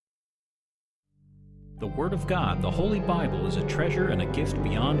The Word of God, the Holy Bible, is a treasure and a gift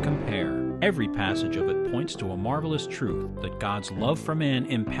beyond compare. Every passage of it points to a marvelous truth that God's love for man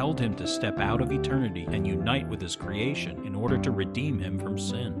impelled him to step out of eternity and unite with his creation in order to redeem him from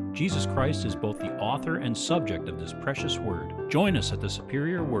sin. Jesus Christ is both the author and subject of this precious Word. Join us at the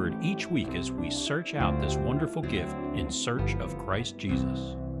Superior Word each week as we search out this wonderful gift in search of Christ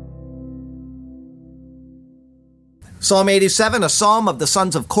Jesus. Psalm 87, a psalm of the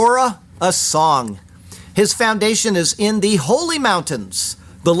sons of Korah, a song. His foundation is in the holy mountains.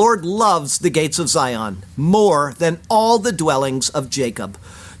 The Lord loves the gates of Zion more than all the dwellings of Jacob.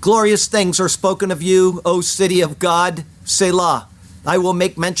 Glorious things are spoken of you, O city of God, Selah. I will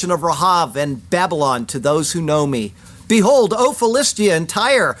make mention of Rahav and Babylon to those who know me. Behold, O Philistia and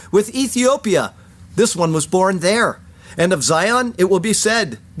Tyre with Ethiopia. This one was born there. And of Zion it will be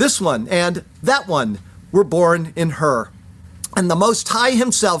said, this one and that one were born in her. And the Most High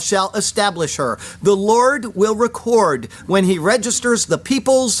himself shall establish her. The Lord will record when he registers the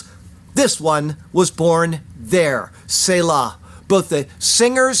peoples. This one was born there. Selah. Both the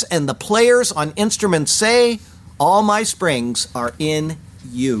singers and the players on instruments say, all my springs are in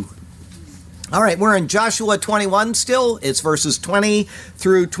you. All right, we're in Joshua 21 still. It's verses 20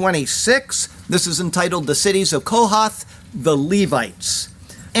 through 26. This is entitled The Cities of Kohath, the Levites.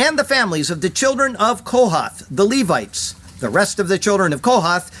 And the families of the children of Kohath, the Levites. The rest of the children of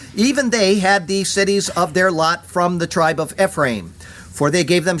Kohath, even they had the cities of their lot from the tribe of Ephraim. For they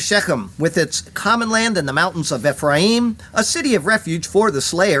gave them Shechem with its common land in the mountains of Ephraim, a city of refuge for the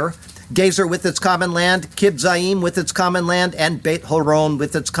slayer, Gezer with its common land, Kibzaim with its common land, and Beit Horon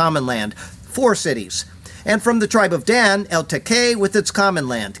with its common land, 4 cities. And from the tribe of Dan, El-Tekeh with its common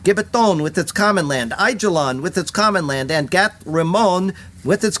land, Gibbeton with its common land, Aijalon with its common land, and Gath-Rimmon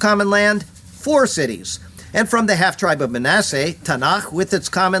with its common land, 4 cities. And from the half-tribe of Manasseh, Tanach with its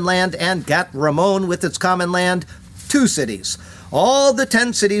common land, and Gath-Rimmon with its common land, 2 cities. All the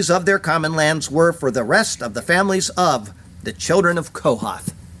 10 cities of their common lands were for the rest of the families of the children of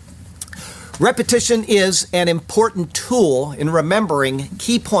Kohath. Repetition is an important tool in remembering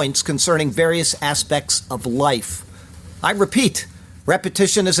key points concerning various aspects of life. I repeat,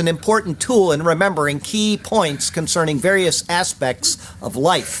 repetition is an important tool in remembering key points concerning various aspects of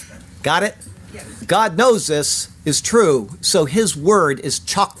life. Got it? God knows this is true, so his word is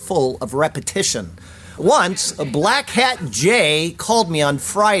chock full of repetition. Once, a Black Hat Jay called me on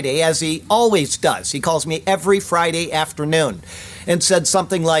Friday, as he always does. He calls me every Friday afternoon and said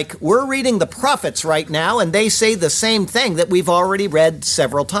something like, we're reading the prophets right now, and they say the same thing that we've already read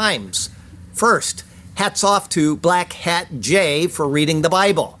several times. First, hats off to Black Hat Jay for reading the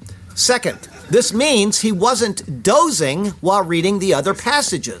Bible. Second, this means he wasn't dozing while reading the other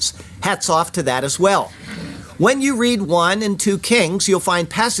passages. Hats off to that as well. When you read 1 and 2 Kings, you'll find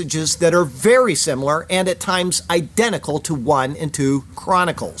passages that are very similar and at times identical to 1 and 2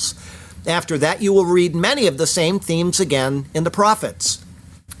 Chronicles. After that, you will read many of the same themes again in the prophets.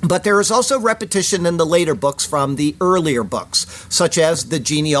 But there is also repetition in the later books from the earlier books, such as the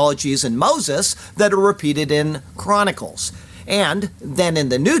genealogies in Moses that are repeated in Chronicles. And then in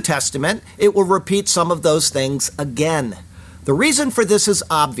the New Testament, it will repeat some of those things again. The reason for this is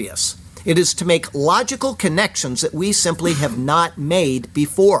obvious. It is to make logical connections that we simply have not made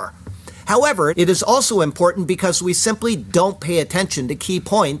before. However, it is also important because we simply don't pay attention to key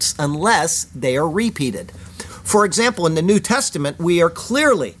points unless they are repeated. For example, in the New Testament, we are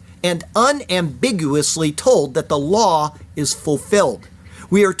clearly and unambiguously told that the law is fulfilled.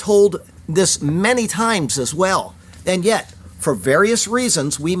 We are told this many times as well. And yet, for various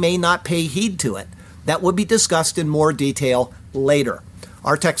reasons, we may not pay heed to it. That will be discussed in more detail later.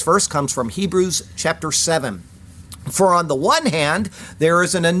 Our text verse comes from Hebrews chapter 7. For on the one hand, there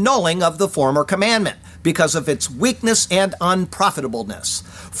is an annulling of the former commandment because of its weakness and unprofitableness.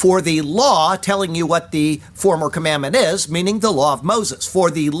 For the law, telling you what the former commandment is, meaning the law of Moses,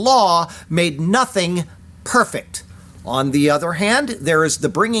 for the law made nothing perfect. On the other hand, there is the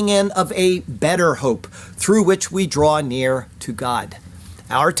bringing in of a better hope through which we draw near to God.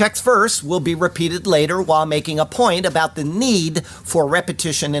 Our text verse will be repeated later while making a point about the need for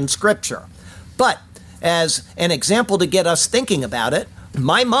repetition in Scripture. But as an example to get us thinking about it,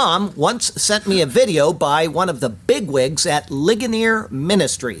 my mom once sent me a video by one of the bigwigs at Ligonier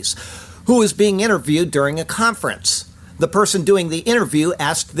Ministries, who was being interviewed during a conference. The person doing the interview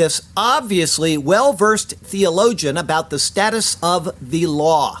asked this obviously well-versed theologian about the status of the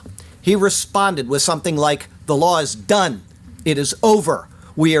law. He responded with something like, "The law is done. It is over.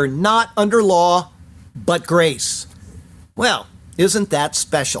 We are not under law, but grace." Well, isn't that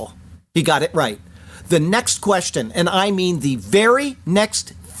special? He got it right. The next question, and I mean the very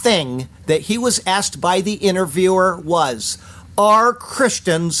next thing that he was asked by the interviewer was, are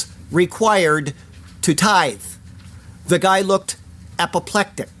Christians required to tithe? The guy looked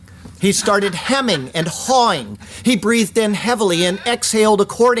apoplectic. He started hemming and hawing. He breathed in heavily and exhaled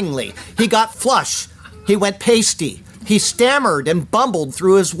accordingly. He got flush. He went pasty. He stammered and bumbled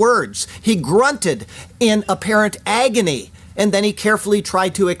through his words. He grunted in apparent agony. And then he carefully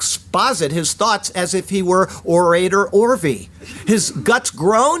tried to exposit his thoughts as if he were orator Orvie. His guts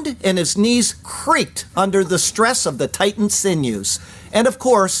groaned and his knees creaked under the stress of the tightened sinews. And of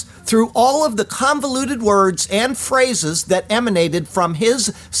course, through all of the convoluted words and phrases that emanated from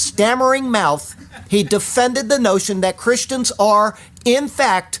his stammering mouth, he defended the notion that Christians are, in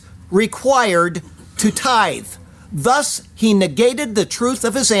fact, required to tithe. Thus, he negated the truth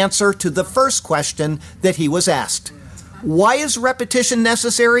of his answer to the first question that he was asked. Why is repetition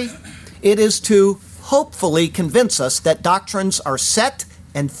necessary? It is to hopefully convince us that doctrines are set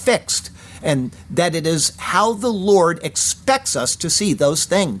and fixed, and that it is how the Lord expects us to see those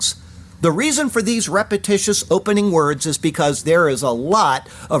things. The reason for these repetitious opening words is because there is a lot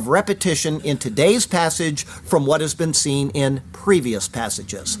of repetition in today's passage from what has been seen in previous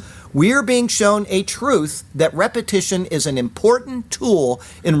passages. We are being shown a truth that repetition is an important tool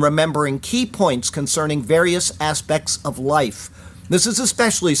in remembering key points concerning various aspects of life. This is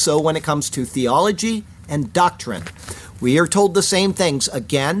especially so when it comes to theology and doctrine. We are told the same things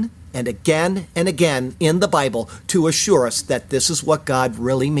again and again and again in the Bible to assure us that this is what God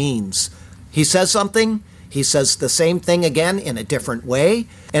really means. He says something, he says the same thing again in a different way,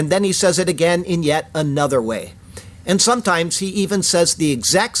 and then he says it again in yet another way. And sometimes he even says the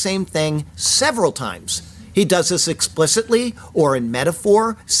exact same thing several times. He does this explicitly or in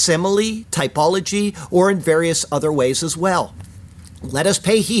metaphor, simile, typology, or in various other ways as well. Let us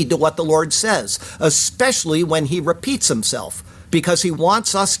pay heed to what the Lord says, especially when he repeats himself, because he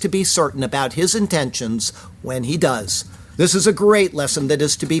wants us to be certain about his intentions when he does. This is a great lesson that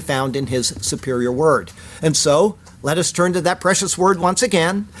is to be found in his superior word. And so, let us turn to that precious word once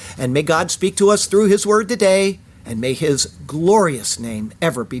again, and may God speak to us through his word today, and may his glorious name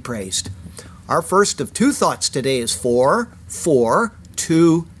ever be praised. Our first of two thoughts today is 4,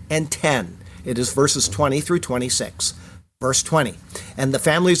 2, and 10. It is verses 20 through 26. Verse 20, and the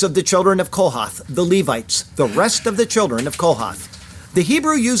families of the children of Kohath, the Levites, the rest of the children of Kohath. The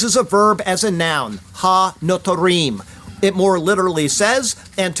Hebrew uses a verb as a noun, ha-notorim. It more literally says,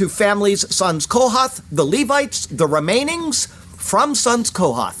 and to families sons Kohath, the Levites, the remainings, from sons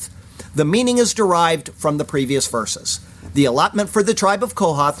Kohath. The meaning is derived from the previous verses. The allotment for the tribe of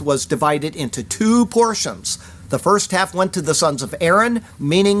Kohath was divided into two portions. The first half went to the sons of Aaron,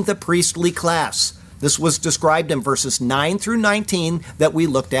 meaning the priestly class. This was described in verses 9 through 19 that we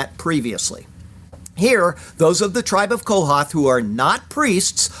looked at previously. Here, those of the tribe of Kohath who are not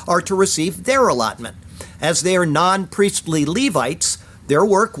priests are to receive their allotment. As they are non-priestly Levites, their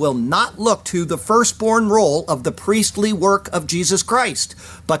work will not look to the firstborn role of the priestly work of Jesus Christ,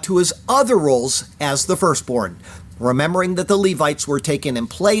 but to his other roles as the firstborn, remembering that the Levites were taken in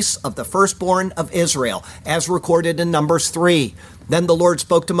place of the firstborn of Israel, as recorded in Numbers 3. Then the Lord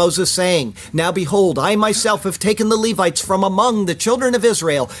spoke to Moses, saying, Now behold, I myself have taken the Levites from among the children of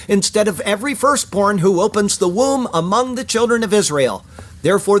Israel, instead of every firstborn who opens the womb among the children of Israel.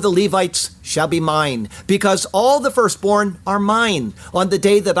 Therefore the Levites shall be mine, because all the firstborn are mine. On the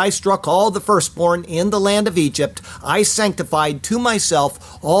day that I struck all the firstborn in the land of Egypt, I sanctified to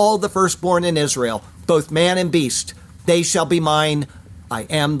myself all the firstborn in Israel, both man and beast. They shall be mine. I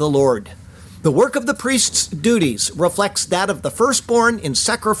am the Lord. The work of the priest's duties reflects that of the firstborn in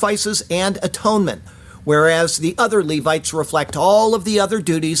sacrifices and atonement, whereas the other Levites reflect all of the other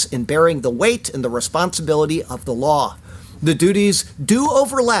duties in bearing the weight and the responsibility of the law. The duties do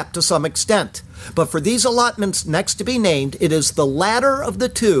overlap to some extent, but for these allotments next to be named, it is the latter of the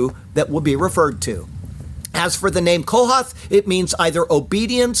two that will be referred to. As for the name Kohath, it means either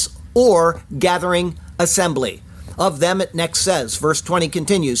obedience or gathering assembly. Of them it next says, verse 20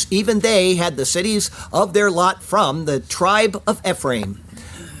 continues, even they had the cities of their lot from the tribe of Ephraim.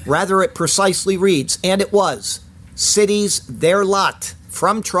 Rather, it precisely reads, and it was, cities their lot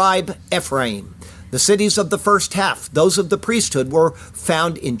from tribe Ephraim. The cities of the first half, those of the priesthood, were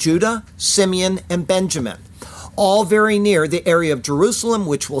found in Judah, Simeon, and Benjamin, all very near the area of Jerusalem,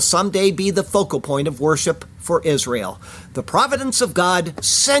 which will someday be the focal point of worship for Israel. The providence of God,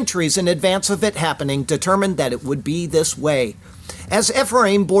 centuries in advance of it happening, determined that it would be this way. As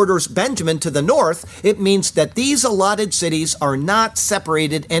Ephraim borders Benjamin to the north, it means that these allotted cities are not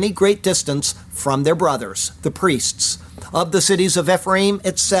separated any great distance from their brothers, the priests. Of the cities of Ephraim,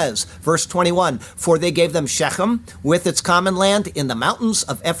 it says, verse 21, for they gave them Shechem with its common land in the mountains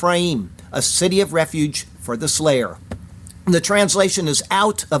of Ephraim, a city of refuge for the slayer. The translation is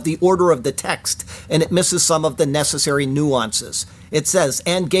out of the order of the text, and it misses some of the necessary nuances. It says,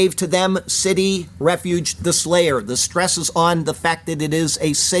 and gave to them city, refuge, the slayer. The stress is on the fact that it is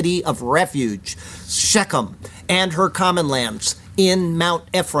a city of refuge. Shechem and her common lands in Mount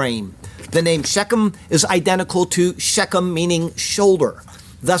Ephraim. The name Shechem is identical to Shechem, meaning shoulder.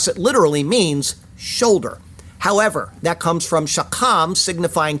 Thus, it literally means shoulder. However, that comes from shakam,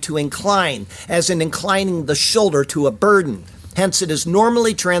 signifying to incline, as in inclining the shoulder to a burden. Hence, it is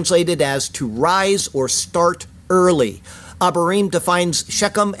normally translated as to rise or start early. Abarim defines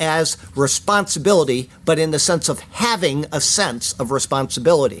Shechem as responsibility, but in the sense of having a sense of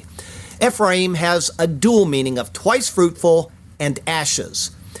responsibility. Ephraim has a dual meaning of twice fruitful and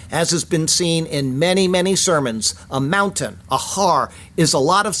ashes. As has been seen in many, many sermons, a mountain, a har, is a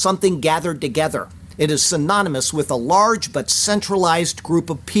lot of something gathered together. It is synonymous with a large but centralized group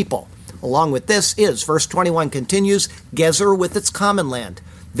of people. Along with this is, verse 21 continues, Gezer with its common land.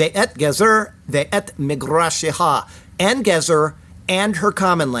 Ve'et Gezer, ve'et migrasheha, and Gezer and her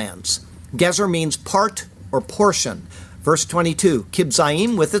common lands. Gezer means part or portion. Verse 22,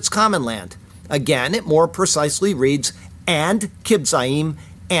 Kibzaim with its common land. Again, it more precisely reads, and Kibzaim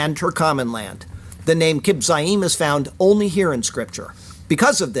and her common land. The name Kibzaim is found only here in Scripture.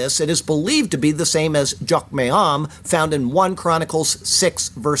 Because of this, it is believed to be the same as Jokmeam, found in 1 Chronicles 6,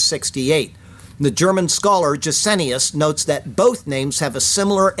 verse 68. The German scholar Gesenius notes that both names have a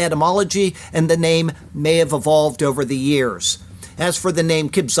similar etymology, and the name may have evolved over the years. As for the name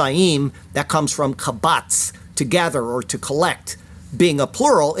Kibzaim, that comes from kabatz, to gather or to collect. Being a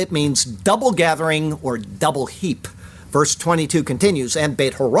plural, it means double gathering or double heap. Verse 22 continues, and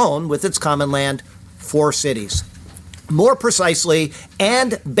Beit Horon with its common land, 4 cities. More precisely,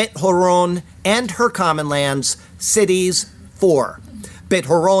 and Beit Horon and her common lands, cities 4. Beit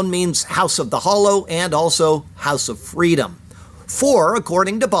Horon means house of the hollow and also house of freedom. 4,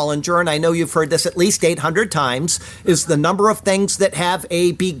 according to Bullinger, and I know you've heard this at least 800 times, is the number of things that have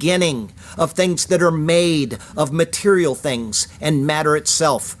a beginning, of things that are made, of material things and matter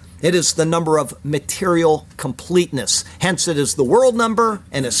itself. It is the number of material completeness. Hence, it is the world number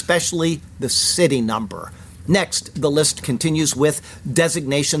and especially the city number. Next, the list continues with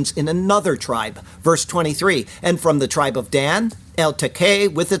designations in another tribe. Verse 23, and from the tribe of Dan, El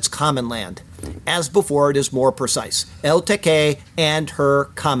Tekeh with its common land. As before, it is more precise. El Tekeh and her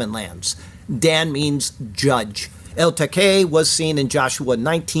common lands. Dan means judge. El Tekeh was seen in Joshua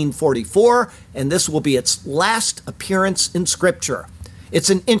 19:44, and this will be its last appearance in Scripture. It's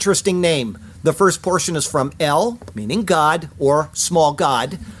an interesting name. The first portion is from El, meaning God, or small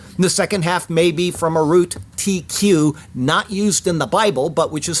god. The second half may be from a root TQ, not used in the Bible,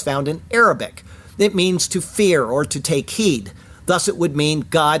 but which is found in Arabic. It means to fear or to take heed. Thus it would mean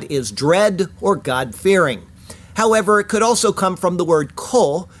God is dread or God-fearing. However, it could also come from the word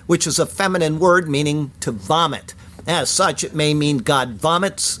kol, which is a feminine word meaning to vomit. As such, it may mean God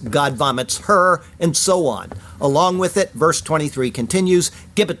vomits her, and so on. Along with it, verse 23 continues,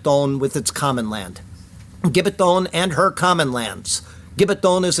 Gibbeton with its common land. Gibbeton and her common lands.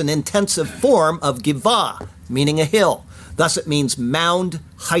 Gibbeton is an intensive form of givah, meaning a hill. Thus it means mound,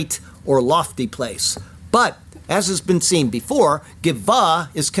 height, or lofty place. But, as has been seen before, givah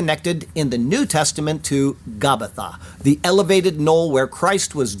is connected in the New Testament to Gabbatha, the elevated knoll where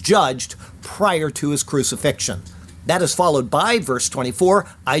Christ was judged prior to his crucifixion. That is followed by, verse 24,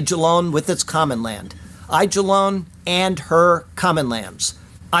 Aijalon with its common land. Aijalon and her common lands.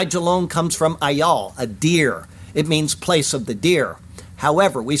 Aijalon comes from Ayal, a deer. It means place of the deer.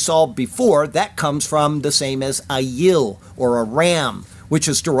 However, we saw before that comes from the same as a yil, or a ram, which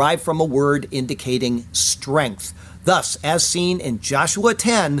is derived from a word indicating strength. Thus, as seen in Joshua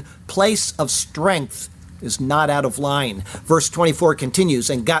 10, place of strength is not out of line. Verse 24 continues,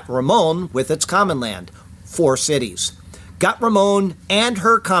 and Gat Ramon with its common land, 4 cities. Gat Ramon and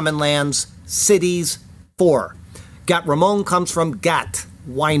her common lands, cities 4. Gat Ramon comes from Gat,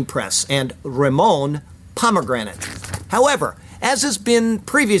 winepress, and Ramon, pomegranate. However, as has been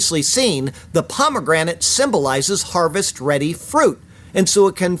previously seen, the pomegranate symbolizes harvest-ready fruit, and so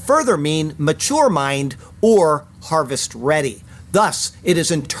it can further mean mature mind or harvest-ready. Thus, it is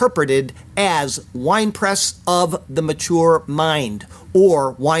interpreted as winepress of the mature mind,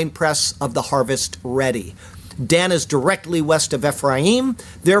 or winepress of the harvest-ready. Dan is directly west of Ephraim,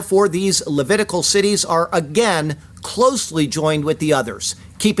 therefore these Levitical cities are again closely joined with the others,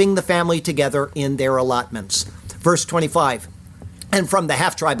 keeping the family together in their allotments. Verse 25, and from the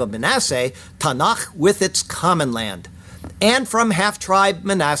half-tribe of Manasseh, Tanakh with its common land. and from half-tribe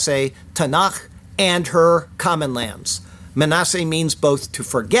Manasseh, Tanakh, and her common lands. Manasseh means both to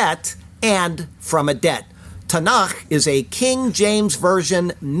forget and from a debt. Tanakh is a King James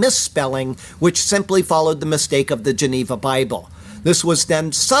Version misspelling which simply followed the mistake of the Geneva Bible. This was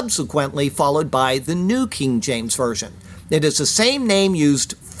then subsequently followed by the New King James Version. It is the same name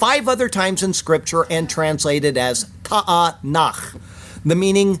used 5 other times in Scripture and translated as Ta'anach. The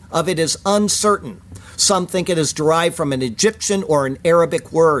meaning of it is uncertain. Some think it is derived from an Egyptian or an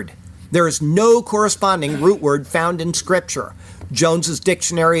Arabic word. There is no corresponding root word found in Scripture. Jones's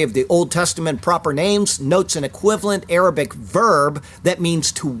Dictionary of the Old Testament Proper Names notes an equivalent Arabic verb that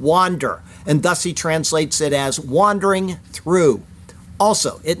means to wander, and thus he translates it as wandering through.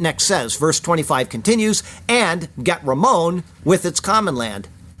 Also, it next says, verse 25 continues, and Gat Ramon with its common land,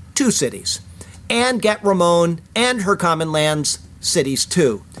 2 cities. And Gat Ramon and her common lands, cities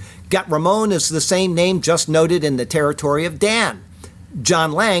 2. Gat Ramon is the same name just noted in the territory of Dan.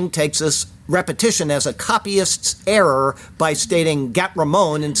 John Lang takes this repetition as a copyist's error by stating Gat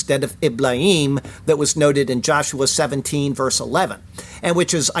Ramon instead of Iblaim that was noted in Joshua 17, verse 11, and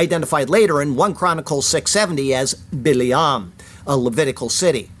which is identified later in 1 Chronicles 6:70 as Bileam, a Levitical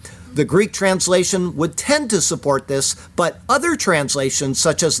city. The Greek translation would tend to support this, but other translations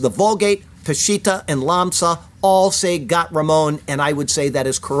such as the Vulgate, Peshitta, and Lamsa all say Gat Ramon, and I would say that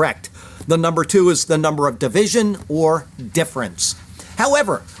is correct. The number 2 is the number of division or difference.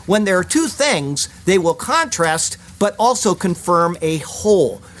 However, when there are 2 things, they will contrast but also confirm a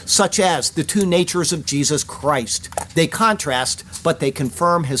whole, such as the 2 natures of Jesus Christ. They contrast, but they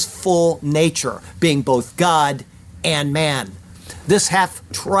confirm his full nature, being both God and man. This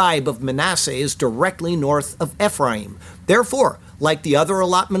half-tribe of Manasseh is directly north of Ephraim. Therefore, like the other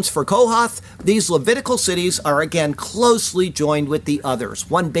allotments for Kohath, these Levitical cities are again closely joined with the others,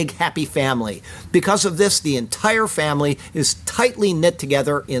 one big happy family. Because of this, the entire family is tightly knit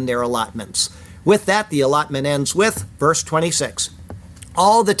together in their allotments. With that, the allotment ends with verse 26.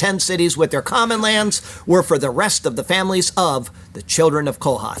 All the 10 cities with their common lands were for the rest of the families of the children of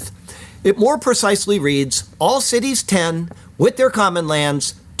Kohath. It more precisely reads, all cities 10 with their common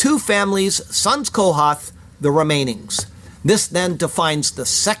lands, 2 families, sons Kohath, the remainings. This then defines the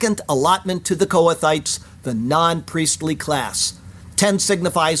second allotment to the Kohathites, the non-priestly class. 10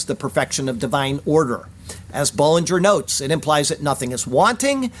 signifies the perfection of divine order. As Bollinger notes, it implies that nothing is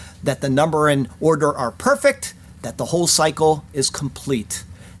wanting, that the number and order are perfect, that the whole cycle is complete.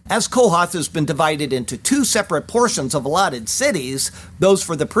 As Kohath has been divided into 2 separate portions of allotted cities, those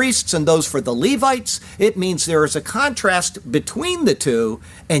for the priests and those for the Levites, it means there is a contrast between the 2,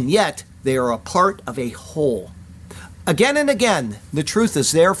 and yet they are a part of a whole. Again and again, the truth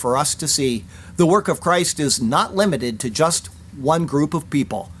is there for us to see. The work of Christ is not limited to just one group of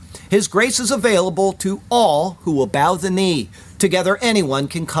people. His grace is available to all who will bow the knee. Together anyone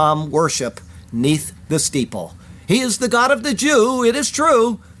can come worship 'neath the steeple. He is the God of the Jew, it is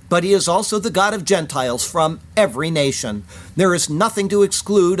true, but he is also the God of Gentiles from every nation. There is nothing to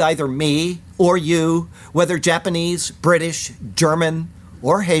exclude either me or you, whether Japanese, British, German,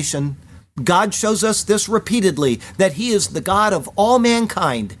 or Haitian. God shows us this repeatedly, that he is the God of all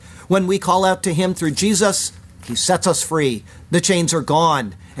mankind. When we call out to him through Jesus, he sets us free. The chains are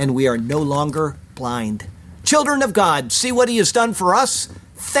gone, and we are no longer blind. Children of God, see what he has done for us?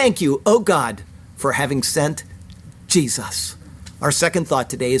 Thank you, O God, for having sent Jesus. Our second thought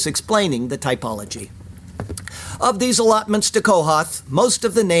today is explaining the typology. Of these allotments to Kohath, most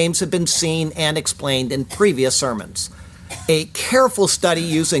of the names have been seen and explained in previous sermons. A careful study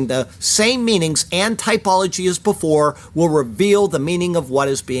using the same meanings and typology as before will reveal the meaning of what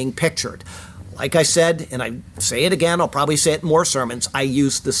is being pictured. Like I said, and I say it again, I'll probably say it in more sermons, I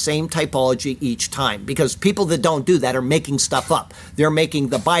use the same typology each time because people that don't do that are making stuff up. They're making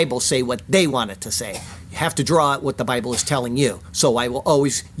the Bible say what they want it to say. You have to draw out what the Bible is telling you. So I will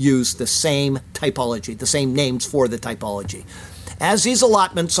always use the same typology, the same names for the typology. As these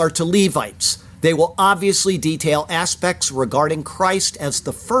allotments are to Levites, they will obviously detail aspects regarding Christ as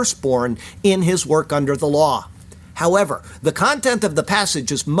the firstborn in his work under the law. However, the content of the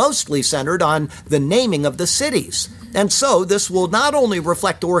passage is mostly centered on the naming of the cities. And so this will not only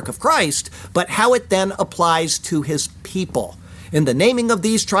reflect the work of Christ, but how it then applies to his people. In the naming of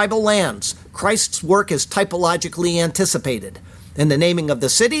these tribal lands, Christ's work is typologically anticipated. In the naming of the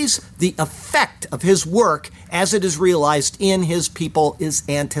cities, the effect of his work as it is realized in his people is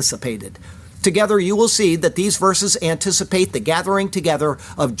anticipated. Together you will see that these verses anticipate the gathering together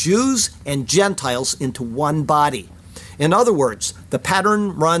of Jews and Gentiles into one body. In other words, the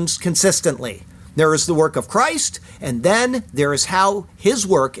pattern runs consistently. There is the work of Christ, and then there is how his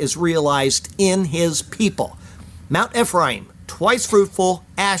work is realized in his people. Mount Ephraim, twice fruitful,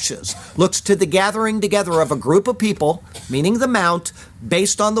 ashes, looks to the gathering together of a group of people, meaning the mount,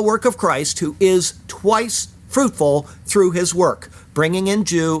 based on the work of Christ, who is twice fruitful through his work, bringing in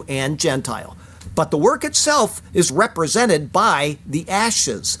Jew and Gentile. But the work itself is represented by the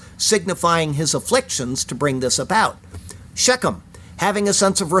ashes, signifying his afflictions to bring this about. Shechem, having a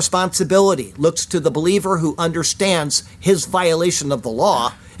sense of responsibility, looks to the believer who understands his violation of the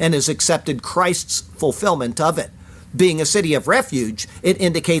law and has accepted Christ's fulfillment of it. Being a city of refuge, it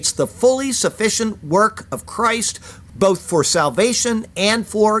indicates the fully sufficient work of Christ, both for salvation and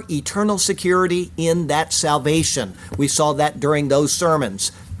for eternal security in that salvation. We saw that during those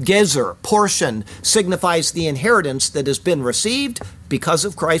sermons. Gezer, portion, signifies the inheritance that has been received because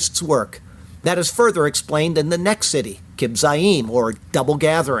of Christ's work. That is further explained in the next city, Kibzaim, or double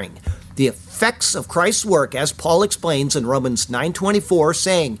gathering. The effects of Christ's work, as Paul explains in Romans 9:24,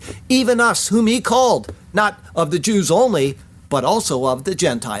 saying, "Even us whom he called, not of the Jews only, but also of the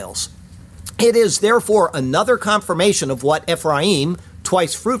Gentiles." It is therefore another confirmation of what Ephraim,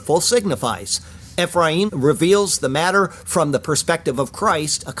 twice fruitful, signifies. Ephraim reveals the matter from the perspective of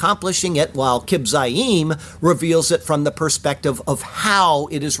Christ accomplishing it, while Kibzaim reveals it from the perspective of how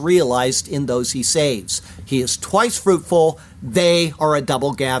it is realized in those he saves. He is twice fruitful, they are a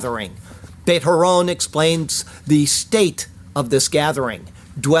double gathering. Beit Horon explains the state of this gathering,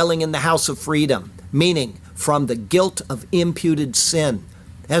 dwelling in the house of freedom, meaning from the guilt of imputed sin.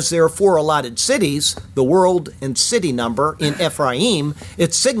 As there are 4 allotted cities, the world and city number in Ephraim,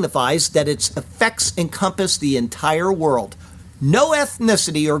 it signifies that its effects encompass the entire world. No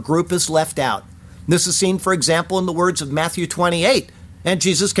ethnicity or group is left out. This is seen, for example, in the words of Matthew 28. And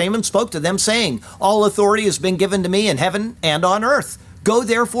Jesus came and spoke to them, saying, "All authority has been given to me in heaven and on earth. Go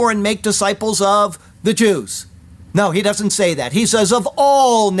therefore and make disciples of the Jews." No, he doesn't say that. He says of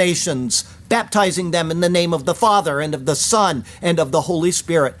all nations, baptizing them in the name of the Father and of the Son and of the Holy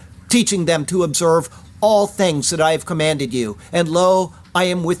Spirit, teaching them to observe all things that I have commanded you. And lo, I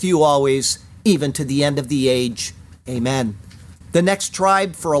am with you always, even to the end of the age. Amen. The next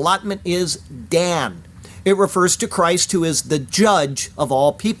tribe for allotment is Dan. It refers to Christ, who is the judge of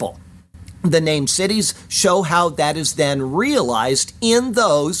all people. The named cities show how that is then realized in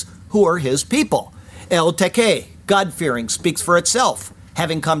those who are his people. El Tekeh, God-fearing, speaks for itself.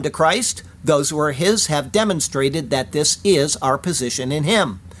 Having come to Christ, those who are his have demonstrated that this is our position in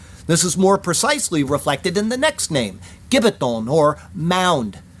him. This is more precisely reflected in the next name, Gibbeton, or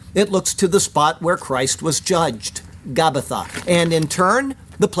mound. It looks to the spot where Christ was judged, Gabbatha, and in turn,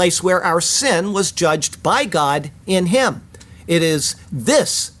 the place where our sin was judged by God in him. It is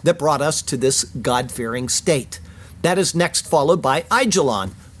this that brought us to this God-fearing state. That is next followed by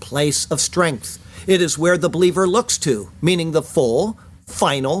Aijalon, place of strength. It is where the believer looks to, meaning the full,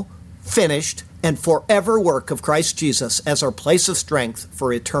 final, finished, and forever work of Christ Jesus as our place of strength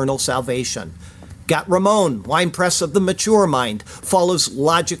for eternal salvation. Gat Ramon, winepress of the mature mind, follows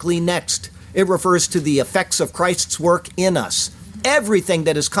logically next. It refers to the effects of Christ's work in us. Everything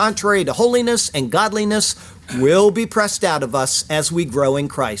that is contrary to holiness and godliness will be pressed out of us as we grow in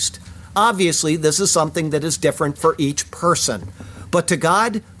Christ. Obviously, this is something that is different for each person. But to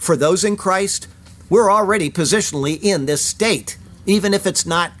God, for those in Christ, we're already positionally in this state, even if it's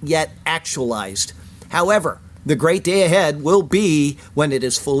not yet actualized. However, the great day ahead will be when it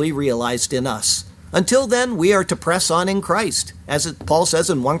is fully realized in us. Until then, we are to press on in Christ. As Paul says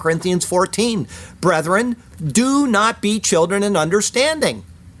in 1 Corinthians 14, "Brethren, do not be children in understanding.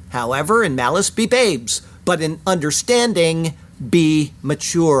 However, in malice be babes, but in understanding be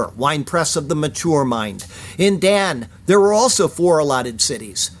mature." Winepress of the mature mind. In Dan, there were also 4 allotted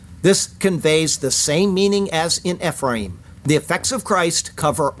cities. This conveys the same meaning as in Ephraim. The effects of Christ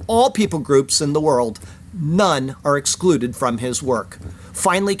cover all people groups in the world. None are excluded from his work.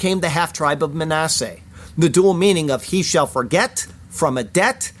 Finally came the half-tribe of Manasseh. The dual meaning of "he shall forget" from a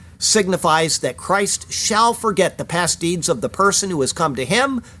debt signifies that Christ shall forget the past deeds of the person who has come to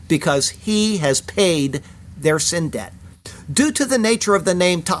him because he has paid their sin debt. Due to the nature of the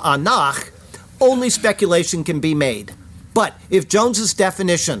name Ta'anach, only speculation can be made. But if Jones's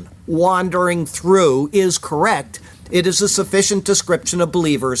definition, wandering through, is correct, it is a sufficient description of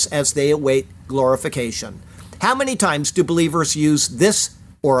believers as they await glorification. How many times do believers use this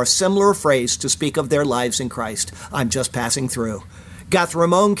or a similar phrase to speak of their lives in Christ? I'm just passing through. Gath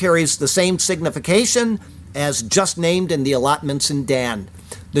Ramon carries the same signification as just named in the allotments in Dan.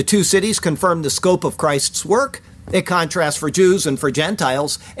 The 2 cities confirm the scope of Christ's work. It contrasts for Jews and for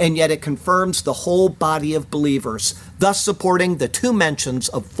Gentiles, and yet it confirms the whole body of believers, thus supporting the 2 mentions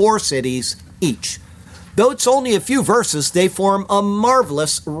of 4 cities each. Though it's only a few verses, they form a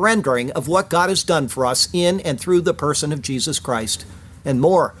marvelous rendering of what God has done for us in and through the person of Jesus Christ. And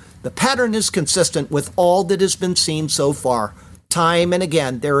more, the pattern is consistent with all that has been seen so far. Time and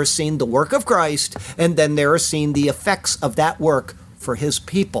again, there is seen the work of Christ, and then there is seen the effects of that work for his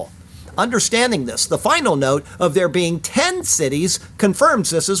people. Understanding this, the final note of there being 10 cities confirms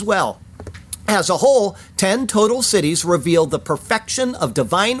this as well. As a whole, 10 total cities reveal the perfection of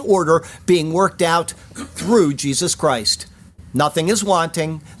divine order being worked out through Jesus Christ. Nothing is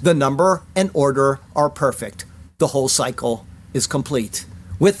wanting. The number and order are perfect. The whole cycle is complete.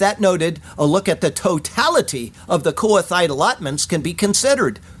 With that noted, a look at the totality of the Kohathite allotments can be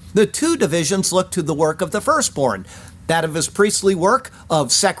considered. The two divisions look to the work of the firstborn, that of his priestly work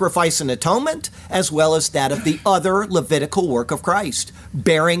of sacrifice and atonement, as well as that of the other Levitical work of Christ,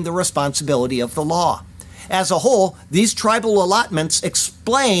 bearing the responsibility of the law. As a whole, these tribal allotments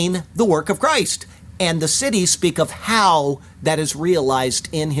explain the work of Christ, and the cities speak of how that is realized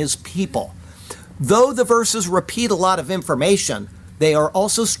in his people. Though the verses repeat a lot of information, they are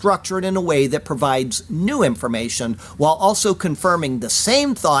also structured in a way that provides new information while also confirming the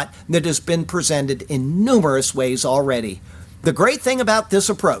same thought that has been presented in numerous ways already. The great thing about this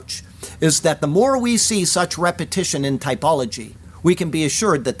approach is that the more we see such repetition in typology, we can be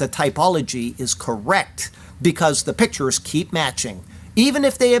assured that the typology is correct because the pictures keep matching, even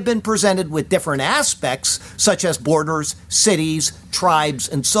if they have been presented with different aspects such as borders, cities, tribes,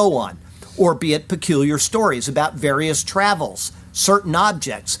 and so on, or be it peculiar stories about various travels, certain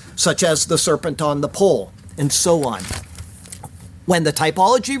objects, such as the serpent on the pole, and so on. When the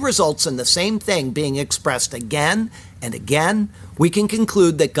typology results in the same thing being expressed again and again, we can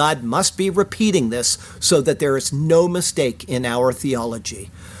conclude that God must be repeating this so that there is no mistake in our theology.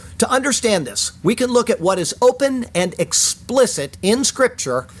 To understand this, we can look at what is open and explicit in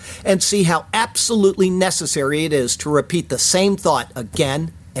Scripture and see how absolutely necessary it is to repeat the same thought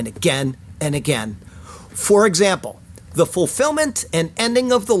again and again and again. For example, the fulfillment and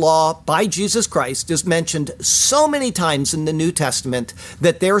ending of the law by Jesus Christ is mentioned so many times in the New Testament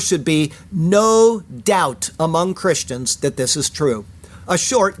that there should be no doubt among Christians that this is true. A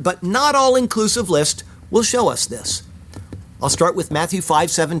short but not all-inclusive list will show us this. I'll start with Matthew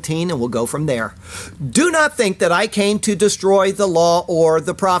 5:17 and we'll go from there. Do not think that I came to destroy the law or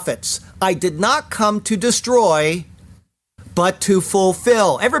the prophets. I did not come to destroy, but to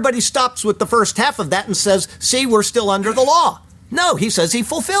fulfill. Everybody stops with the first half of that and says, see, we're still under the law. No, he says he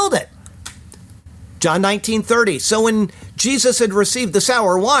fulfilled it. John 19:30. So when Jesus had received the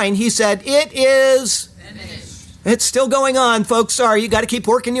sour wine, he said, it is finished. It's still going on, folks. Sorry, you got to keep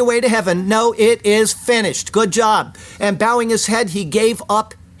working your way to heaven. No, it is finished. Good job. And bowing his head, he gave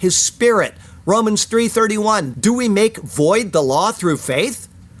up his spirit. Romans 3:31. Do we make void the law through faith?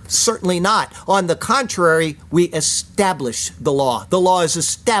 Certainly not. On the contrary, we establish the law. The law is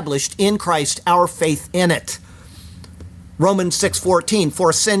established in Christ, our faith in it. Romans 6:14,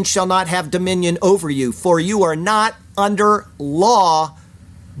 for sin shall not have dominion over you, for you are not under law,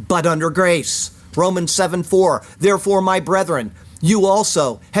 but under grace. Romans 7:4, therefore, my brethren, you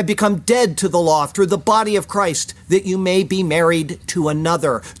also have become dead to the law through the body of Christ, that you may be married to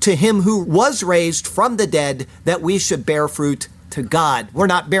another, to him who was raised from the dead, that we should bear fruit to God. We're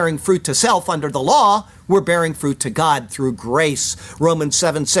not bearing fruit to self under the law. We're bearing fruit to God through grace. Romans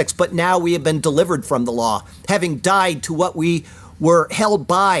 7:6. But now we have been delivered from the law, having died to what we were held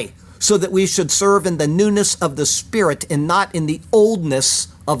by, so that we should serve in the newness of the Spirit and not in the oldness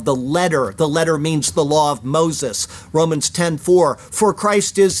of the letter. The letter means the law of Moses. Romans 10:4. For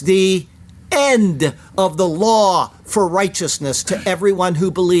Christ is the end of the law for righteousness to everyone who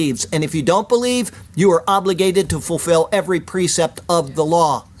believes. And if you don't believe, you are obligated to fulfill every precept of the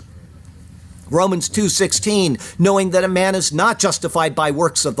law. Romans 2:16, knowing that a man is not justified by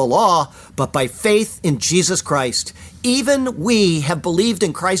works of the law, but by faith in Jesus Christ. Even we have believed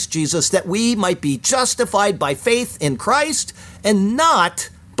in Christ Jesus that we might be justified by faith in Christ and not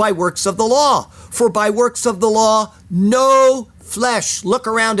by works of the law. For by works of the law, no flesh. Look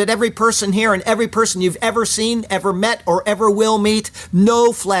around at every person here and every person you've ever seen, ever met, or ever will meet.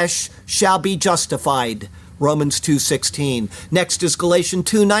 No flesh shall be justified. Romans 2:16. Next is Galatians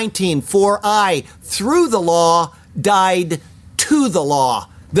 2:19. For I, through the law, died to the law,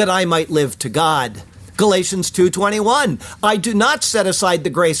 that I might live to God. Galatians 2:21. I do not set aside the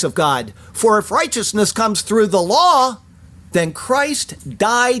grace of God, for if righteousness comes through the law, then Christ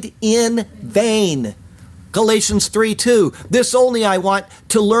died in vain. Galatians 3:2, this only I want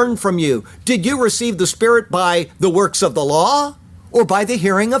to learn from you. Did you receive the Spirit by the works of the law or by the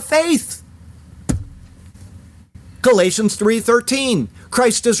hearing of faith? Galatians 3:13,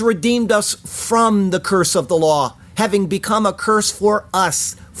 Christ has redeemed us from the curse of the law, having become a curse for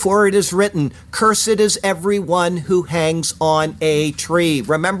us. For it is written, cursed is everyone who hangs on a tree.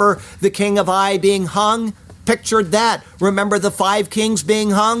 Remember the king of Ai being hung? Pictured that. Remember the 5 kings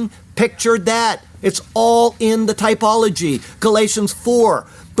being hung? Pictured that. It's all in the typology. Galatians 4.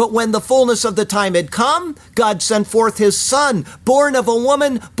 But when the fullness of the time had come, God sent forth his Son, born of a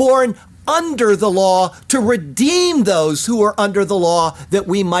woman, born under the law, to redeem those who are under the law, that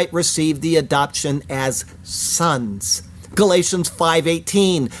we might receive the adoption as sons. Galatians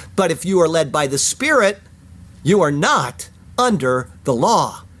 5:18. But if you are led by the Spirit, you are not under the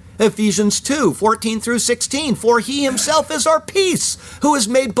law. Ephesians 2:14 through 16. For he himself is our peace, who has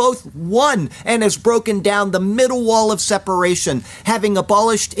made both one and has broken down the middle wall of separation, having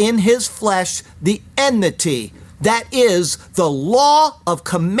abolished in his flesh the enmity, that is, the law of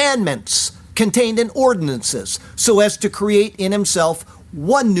commandments contained in ordinances, so as to create in himself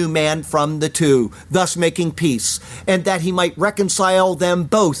one new man from the two, thus making peace, and that he might reconcile them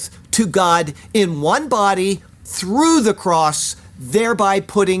both to God in one body through the cross, thereby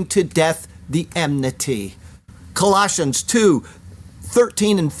putting to death the enmity. Colossians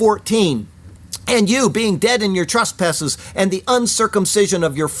 2:13 and 14. And you, being dead in your trespasses and the uncircumcision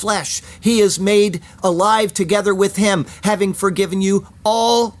of your flesh, he is made alive together with him, having forgiven you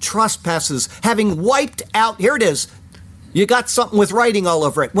all trespasses, having wiped out, here it is, you got something with writing all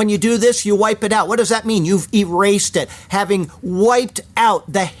over it. When you do this, you wipe it out. What does that mean? You've erased it, having wiped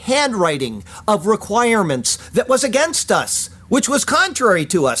out the handwriting of requirements that was against us, which was contrary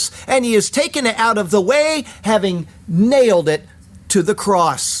to us. And he has taken it out of the way, having nailed it to the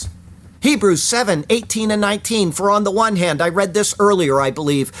cross. Hebrews 7:18 and 19. For on the one hand, I read this earlier, I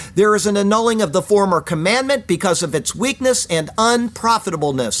believe, there is an annulling of the former commandment because of its weakness and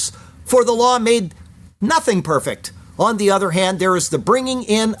unprofitableness. For the law made nothing perfect. On the other hand, there is the bringing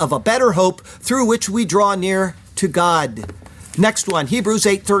in of a better hope through which we draw near to God. Next one, Hebrews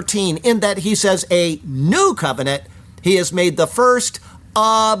 8:13. In that he says a new covenant, he has made the first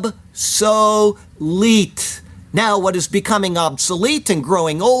obsolete. Now what is becoming obsolete and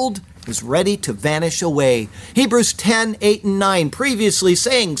growing old is ready to vanish away. Hebrews 10:8 and 9, previously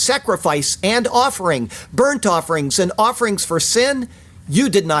saying sacrifice and offering, burnt offerings and offerings for sin, you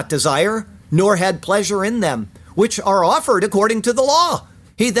did not desire, nor had pleasure in them, which are offered according to the law.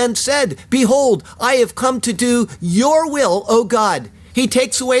 He then said, behold, I have come to do your will, O God. He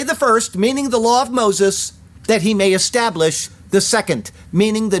takes away the first, meaning the law of Moses, that he may establish the second,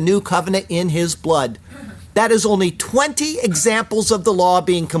 meaning the new covenant in his blood. That is only 20 examples of the law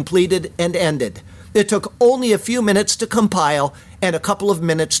being completed and ended. It took only a few minutes to compile and a couple of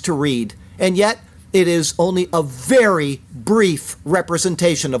minutes to read. And yet, it is only a very brief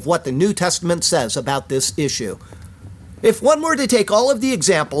representation of what the New Testament says about this issue. If one were to take all of the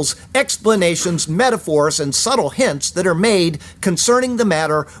examples, explanations, metaphors, and subtle hints that are made concerning the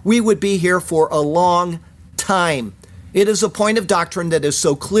matter, we would be here for a long time. It is a point of doctrine that is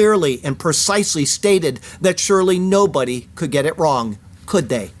so clearly and precisely stated that surely nobody could get it wrong, could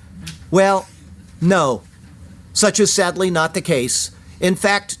they? Well, no. Such is sadly not the case. In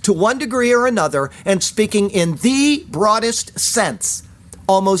fact, to one degree or another, and speaking in the broadest sense,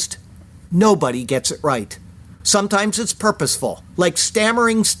 almost nobody gets it right. Sometimes it's purposeful, like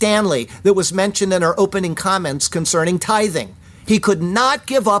stammering Stanley that was mentioned in our opening comments concerning tithing. He could not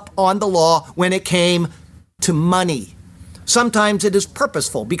give up on the law when it came to money. Sometimes it is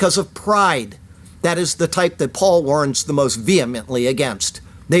purposeful because of pride. That is the type that Paul warns the most vehemently against.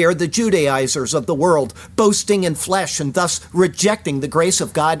 They are the Judaizers of the world, boasting in flesh and thus rejecting the grace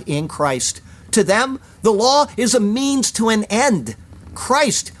of God in Christ. To them, the law is a means to an end.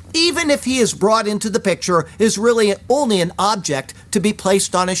 Christ, even if he is brought into the picture, is really only an object to be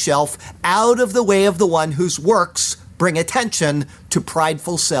placed on a shelf out of the way of the one whose works bring attention to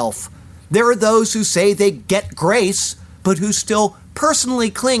prideful self. There are those who say they get grace, but who still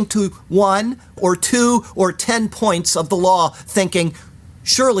personally cling to 1 or 2 or 10 points of the law, thinking,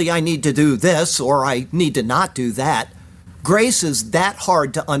 surely I need to do this or I need to not do that. Grace is that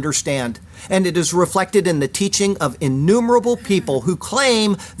hard to understand, and it is reflected in the teaching of innumerable people who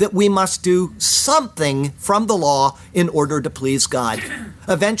claim that we must do something from the law in order to please God.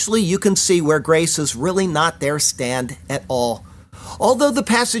 Eventually, you can see where grace is really not their stand at all. Although the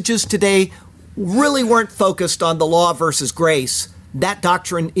passages today really weren't focused on the law versus grace, that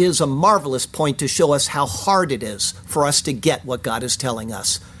doctrine is a marvelous point to show us how hard it is for us to get what God is telling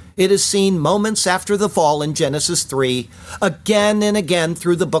us. It is seen moments after the fall in Genesis 3, again and again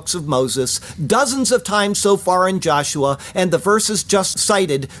through the books of Moses, dozens of times so far in Joshua, and the verses just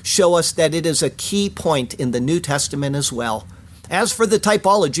cited show us that it is a key point in the New Testament as well. As for the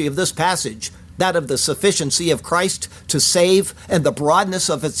typology of this passage, that of the sufficiency of Christ to save and the broadness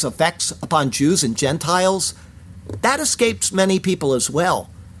of its effects upon Jews and Gentiles, that escapes many people as well.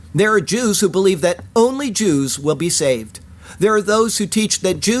 There are Jews who believe that only Jews will be saved. There are those who teach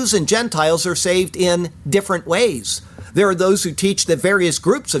that Jews and Gentiles are saved in different ways. There are those who teach that various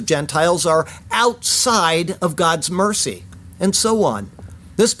groups of Gentiles are outside of God's mercy, and so on.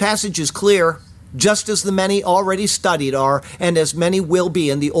 This passage is clear, just as the many already studied are, and as many will be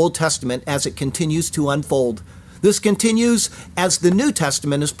in the Old Testament as it continues to unfold. This continues as the New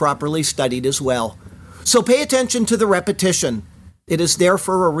Testament is properly studied as well. So pay attention to the repetition. It is there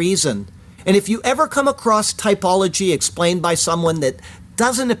for a reason. And if you ever come across typology explained by someone that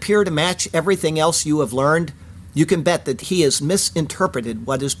doesn't appear to match everything else you have learned, you can bet that he has misinterpreted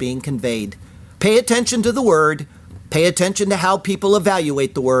what is being conveyed. Pay attention to the word, pay attention to how people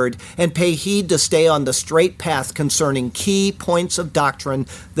evaluate the word, and pay heed to stay on the straight path concerning key points of doctrine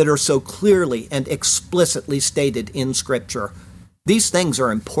that are so clearly and explicitly stated in Scripture. These things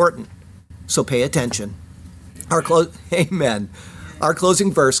are important, so pay attention. Amen. Our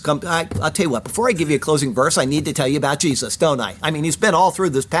closing verse comes, I'll tell you what, before I give you a closing verse, I need to tell you about Jesus, don't I? I mean, he's been all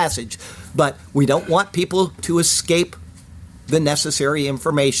through this passage, but we don't want people to escape the necessary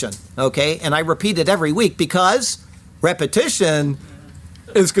information, okay? And I repeat it every week because repetition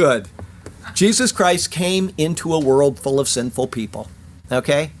is good. Jesus Christ came into a world full of sinful people,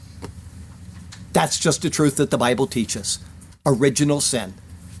 okay? That's just the truth that the Bible teaches. Original sin.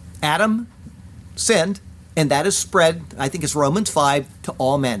 Adam sinned, and that is spread, I think it's Romans 5, to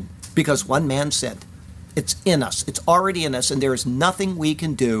all men, because one man sinned. It's in us. It's already in us, and there is nothing we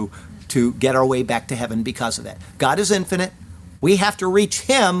can do to get our way back to heaven because of it. God is infinite. We have to reach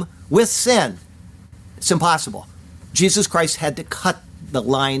him with sin. It's impossible. Jesus Christ had to cut the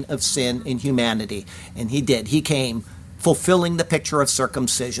line of sin in humanity, and he did. He came fulfilling the picture of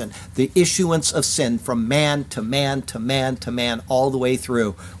circumcision, the issuance of sin from man to man to man to man, all the way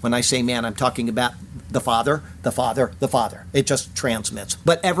through. When I say man, I'm talking about the Father, the Father, the Father. It just transmits.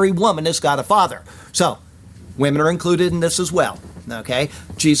 But every woman has got a father. So women are included in this as well, okay?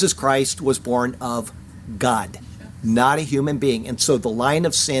 Jesus Christ was born of God, not a human being. And so the line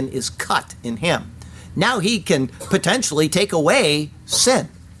of sin is cut in him. Now he can potentially take away sin.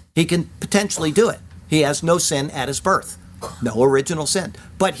 He can potentially do it. He has no sin at his birth, no original sin.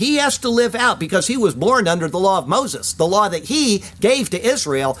 But he has to live out, because he was born under the law of Moses, the law that he gave to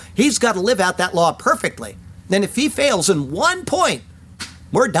Israel. He's got to live out that law perfectly. And if he fails in one point,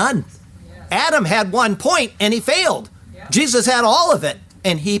 we're done. Yes. Adam had 1 point and he failed. Yeah. Jesus had all of it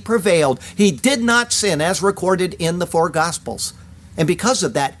and he prevailed. He did not sin as recorded in the 4 Gospels. And because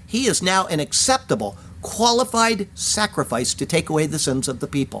of that, he is now an acceptable, qualified sacrifice to take away the sins of the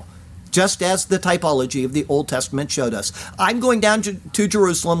people, just as the typology of the Old Testament showed us. I'm going down to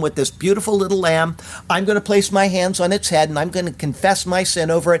Jerusalem with this beautiful little lamb. I'm going to place my hands on its head, and I'm going to confess my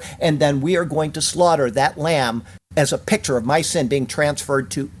sin over it, and then we are going to slaughter that lamb as a picture of my sin being transferred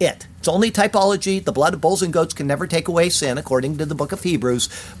to it. It's only typology. The blood of bulls and goats can never take away sin, according to the book of Hebrews,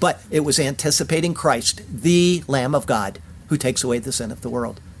 but it was anticipating Christ, the Lamb of God, who takes away the sin of the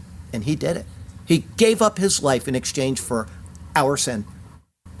world. And he did it. He gave up his life in exchange for our sin.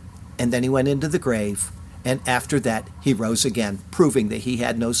 And then he went into the grave, and after that, he rose again, proving that he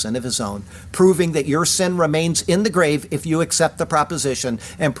had no sin of his own, proving that your sin remains in the grave if you accept the proposition,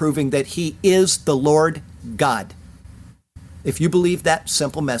 and proving that he is the Lord God. If you believe that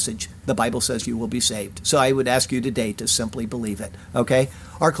simple message, the Bible says you will be saved. So I would ask you today to simply believe it, okay?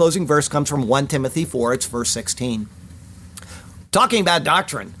 Our closing verse comes from 1 Timothy 4, it's verse 16. Talking about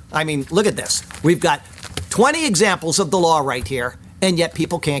doctrine, I mean, look at this. We've got 20 examples of the law right here, and yet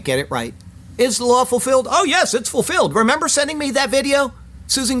people can't get it right. Is the law fulfilled? Oh, yes, it's fulfilled. Remember sending me that video,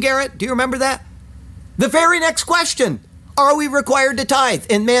 Susan Garrett? Do you remember that? The very next question, are we required to tithe?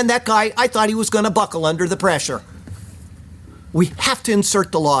 And man, that guy, I thought he was going to buckle under the pressure. We have to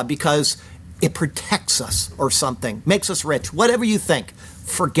insert the law because it protects us or something, makes us rich, whatever you think.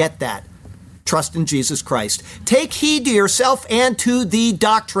 Forget that. Trust in Jesus Christ. Take heed to yourself and to the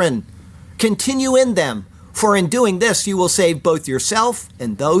doctrine. Continue in them. For in doing this, you will save both yourself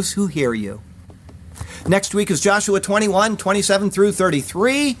and those who hear you. Next week is Joshua 21, 27 through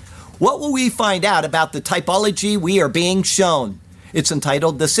 33. What will we find out about the typology we are being shown? It's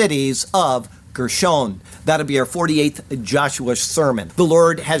entitled The Cities of Gershon. That'll be our 48th Joshua sermon. The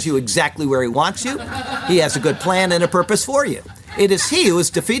Lord has you exactly where he wants you. He has a good plan and a purpose for you. It is he who has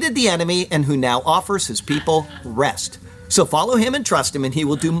defeated the enemy and who now offers his people rest. So follow him and trust him, and he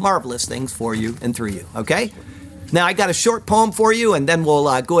will do marvelous things for you and through you, okay? Now, I got a short poem for you, and then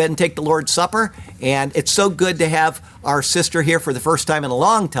we'll go ahead and take the Lord's Supper. And it's so good to have our sister here for the first time in a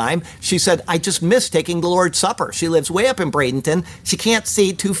long time. She said, I just miss taking the Lord's Supper. She lives way up in Bradenton. She can't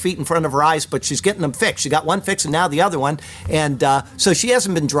see 2 feet in front of her eyes, but she's getting them fixed. She got one fixed and now the other one. And so she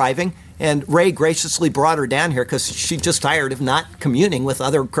hasn't been driving. And Ray graciously brought her down here because she's just tired of not communing with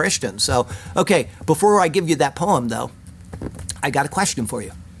other Christians. So, okay, before I give you that poem, though, I got a question for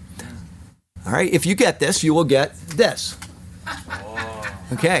you. All right, if you get this, you will get this.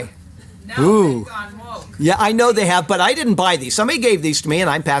 Okay. Ooh. Yeah, I know they have, but I didn't buy these. Somebody gave these to me, and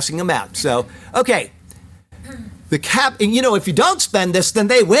I'm passing them out. So, okay. And if you don't spend this, then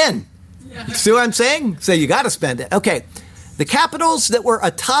they win. See what I'm saying? So you got to spend it. Okay. The capitals that were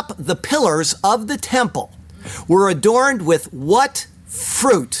atop the pillars of the temple were adorned with what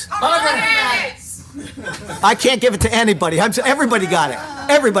fruit? I can't give it to anybody. Everybody got it.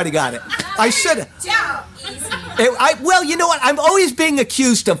 Everybody got it. I should have. Well, you know what? I'm always being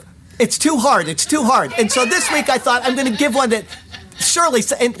accused of, it's too hard. It's too hard. And so this week I thought I'm going to give one that surely,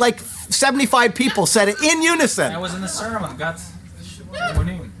 like 75 people said it in unison. That was in the sermon.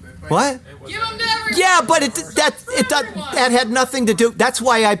 What? Yeah, but that had nothing to do. That's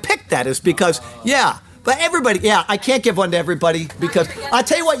why I picked that, is because, yeah. But everybody, yeah, I can't give one to everybody because I'll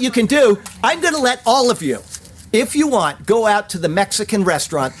tell you what you can do. I'm going to let all of you, if you want, go out to the Mexican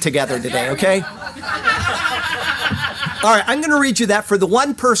restaurant together today, okay? All right, I'm going to read you that for the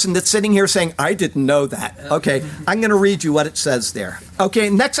one person that's sitting here saying, I didn't know that. Okay, I'm going to read you what it says there. Okay,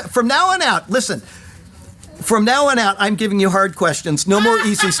 from now on out, listen. From now on out, I'm giving you hard questions. No more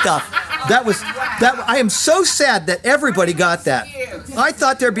easy stuff. I am so sad that everybody got that. I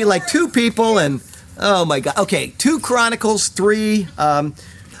thought there'd be like 2 people and... Oh, my God. Okay, 2 Chronicles 3.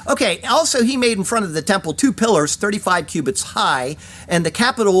 Okay, also he made in front of the temple 2 pillars, 35 cubits high, and the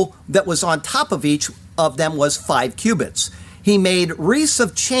capital that was on top of each of them was 5 cubits. He made wreaths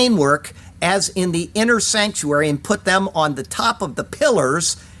of chainwork as in the inner sanctuary and put them on the top of the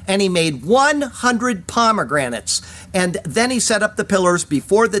pillars, and he made 100 pomegranates. And then he set up the pillars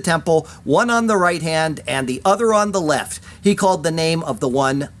before the temple, one on the right hand and the other on the left. He called the name of the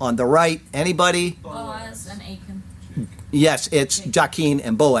one on the right. Anybody? Boaz and Achan. Yes, it's Jachin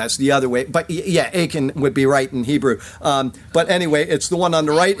and Boaz the other way. But yeah, Achan would be right in Hebrew. But anyway, it's the one on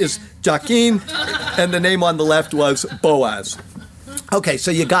the right is Jachin, and the name on the left was Boaz. Okay,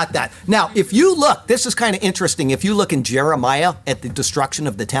 so you got that. Now, if you look, this is kind of interesting. If you look in Jeremiah at the destruction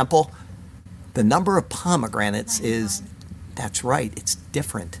of the temple, the number of pomegranates is, that's right, it's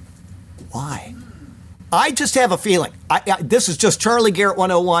different. Why? I just have a feeling. This is just Charlie Garrett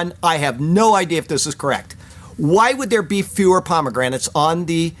 101. I have no idea if this is correct. Why would there be fewer pomegranates on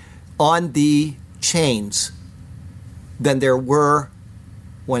the chains than there were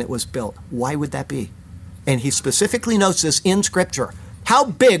when it was built? Why would that be? And he specifically notes this in Scripture. How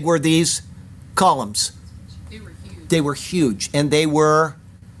big were these columns? They were huge. They were huge, and they were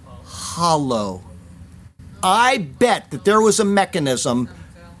hollow. I bet that there was a mechanism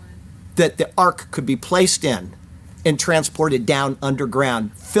that the ark could be placed in and transported down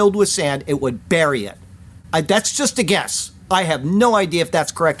underground, filled with sand. It would bury it. That's just a guess. I have no idea if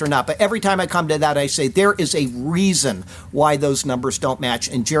that's correct or not, but every time I come to that, I say there is a reason why those numbers don't match,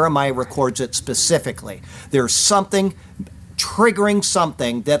 and Jeremiah records it specifically. There's something triggering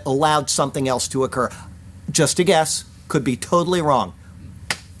something that allowed something else to occur. Just a guess. Could be totally wrong.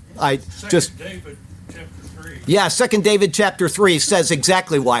 David chapter 3. Yeah, 2 David chapter 3 says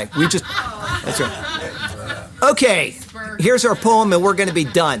exactly why. That's right. Okay, here's our poem, and we're going to be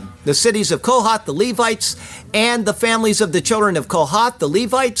done. The cities of Kohath, the Levites, and the families of the children of Kohath, the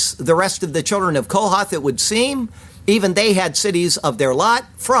Levites, the rest of the children of Kohath, it would seem, even they had cities of their lot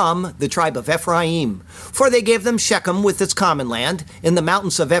from the tribe of Ephraim. For they gave them Shechem with its common land, in the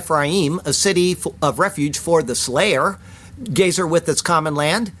mountains of Ephraim, a city of refuge for the slayer, Gezer with its common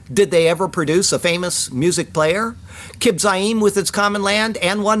land. Did they ever produce a famous music player? Kibzaim with its common land,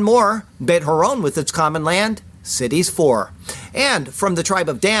 and one more, Bet Horon with its common land. Cities 4. And from the tribe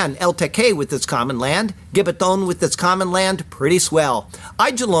of Dan, El Tekeh with its common land, Gibbeton with its common land, pretty swell,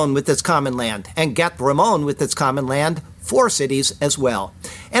 Aijalon with its common land, and Gath Ramon with its common land, 4 cities as well.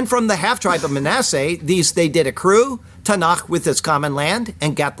 And from the half-tribe of Manasseh, these they did accrue, Tanakh with its common land,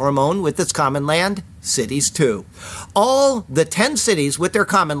 and Gath Ramon with its common land, cities 2. All the 10 cities with their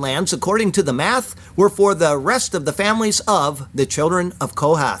common lands, according to the math, were for the rest of the families of the children of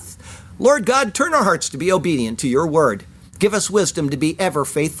Kohath. Lord God, turn our hearts to be obedient to your word. Give us wisdom to be ever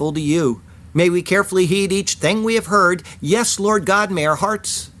faithful to you. May we carefully heed each thing we have heard. Yes, Lord God, may our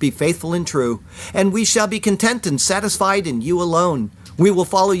hearts be faithful and true. And we shall be content and satisfied in you alone. We will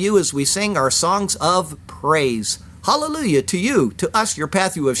follow you as we sing our songs of praise. Hallelujah to you, to us your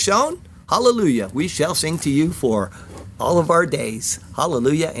path you have shown. Hallelujah, we shall sing to you for all of our days.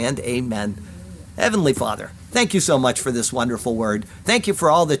 Hallelujah and amen. Heavenly Father, thank you so much for this wonderful word. Thank you for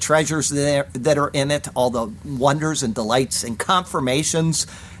all the treasures that are in it, all the wonders and delights and confirmations.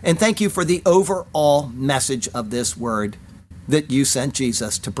 And thank you for the overall message of this word that you sent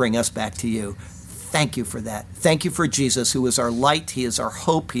Jesus to bring us back to you. Thank you for that. Thank you for Jesus, who is our light. He is our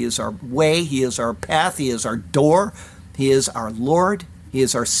hope. He is our way. He is our path. He is our door. He is our Lord. He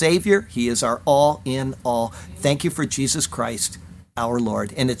is our Savior. He is our all in all. Thank you for Jesus Christ, our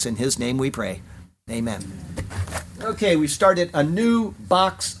Lord. And it's in his name we pray. Amen. Okay, we started a new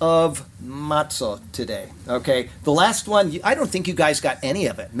box of matzah today. Okay, the last one, I don't think you guys got any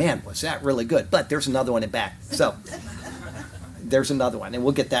of it. Man, was that really good. But there's another one in back. So there's another one, and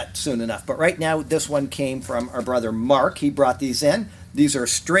we'll get that soon enough. But right now, this one came from our brother Mark. He brought these in. These are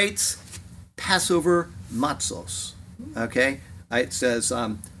Straits Passover matzos. Okay, it says,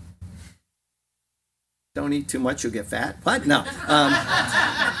 don't eat too much, you'll get fat. What? No.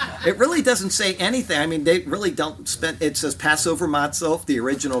 It really doesn't say anything. I mean, they really don't spend, it says Passover matzah, the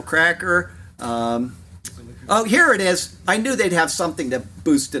original cracker. Oh, here it is. I knew they'd have something to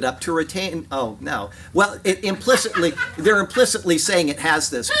boost it up to retain. Oh, no. Well, they're implicitly saying it has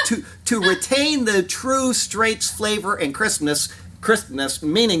this. To retain the true Straits flavor and crispness,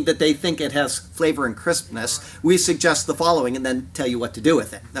 meaning that they think it has flavor and crispness, we suggest the following and then tell you what to do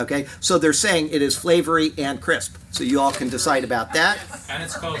with it. Okay? So they're saying it is flavory and crisp. So you all can decide about that. And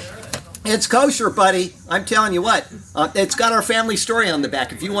it's kosher. It's kosher, buddy. I'm telling you what. It's got our family story on the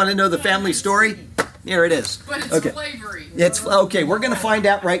back. If you want to know the family story, here it is. But it's okay. flavory. It's okay. We're going to find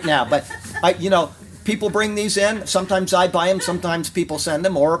out right now. But people bring these in. Sometimes I buy them. Sometimes people send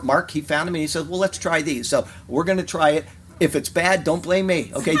them. Or Mark, he found them and he says, "Well, let's try these." So we're going to try it. If it's bad, don't blame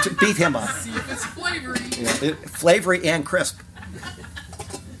me. Okay, to beat him up. See if it's flavory. Flavory and crisp.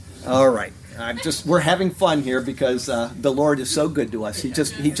 All right. We're having fun here because the Lord is so good to us. He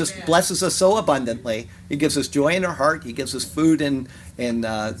just blesses us so abundantly. He gives us joy in our heart. He gives us food and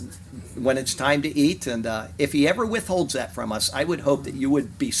when it's time to eat. And if he ever withholds that from us, I would hope that you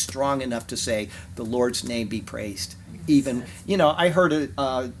would be strong enough to say, "The Lord's name be praised." Even, I heard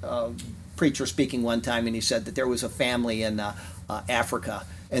a preacher speaking one time, and he said that there was a family in Africa,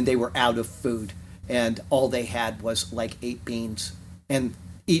 and they were out of food, and all they had was like 8 beans, and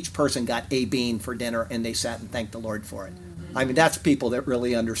each person got a bean for dinner, and they sat and thanked the Lord for it. I mean, that's people that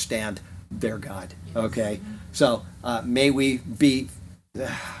really understand their God. Okay, so may we be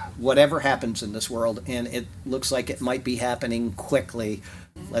whatever happens in this world, and it looks like it might be happening quickly.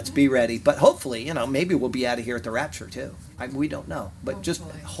 Let's be ready. But hopefully, maybe we'll be out of here at the rapture too. We don't know. But just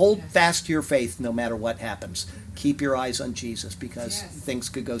hold fast to your faith no matter what happens. Keep your eyes on Jesus because things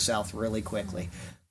could go south really quickly.